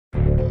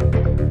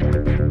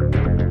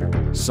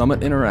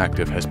Summit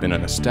Interactive has been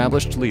an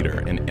established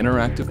leader in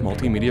interactive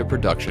multimedia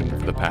production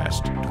for the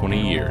past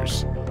 20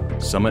 years.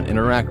 Summit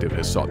Interactive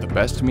has sought the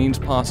best means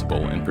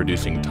possible in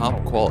producing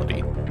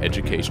top-quality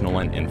educational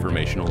and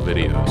informational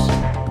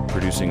videos,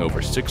 producing over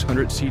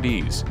 600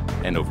 CDs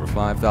and over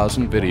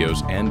 5,000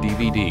 videos and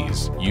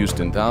DVDs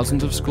used in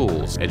thousands of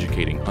schools,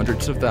 educating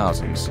hundreds of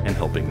thousands and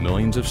helping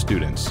millions of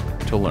students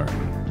to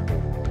learn.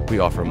 We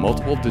offer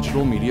multiple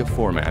digital media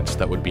formats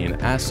that would be an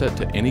asset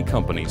to any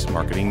company's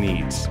marketing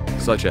needs,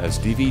 such as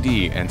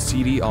DVD and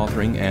CD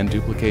authoring and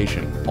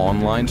duplication,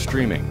 online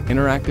streaming,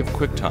 interactive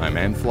QuickTime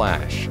and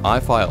Flash,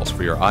 iFiles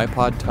for your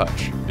iPod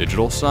Touch,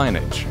 digital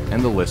signage,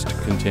 and the list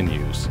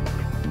continues.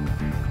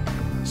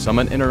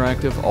 Summit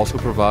Interactive also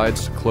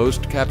provides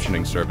closed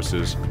captioning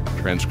services,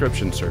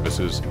 transcription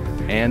services,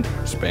 and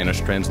Spanish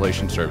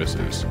translation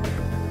services.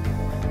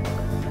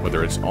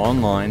 Whether it's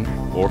online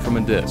or from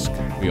a disc,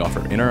 we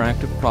offer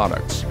interactive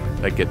products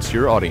that gets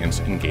your audience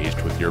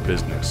engaged with your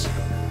business.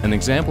 An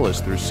example is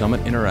through Summit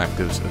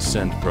Interactive's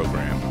Ascend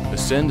program.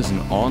 Ascend is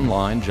an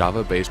online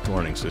Java-based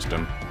learning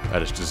system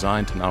that is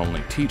designed to not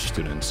only teach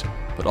students,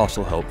 but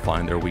also help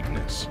find their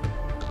weakness.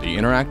 The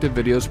interactive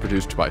videos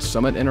produced by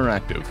Summit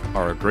Interactive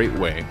are a great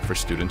way for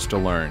students to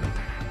learn.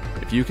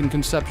 If you can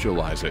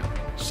conceptualize it,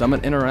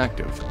 Summit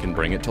Interactive can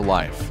bring it to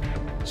life.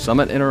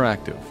 Summit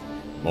Interactive,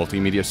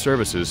 multimedia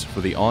services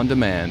for the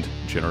on-demand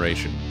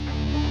generation.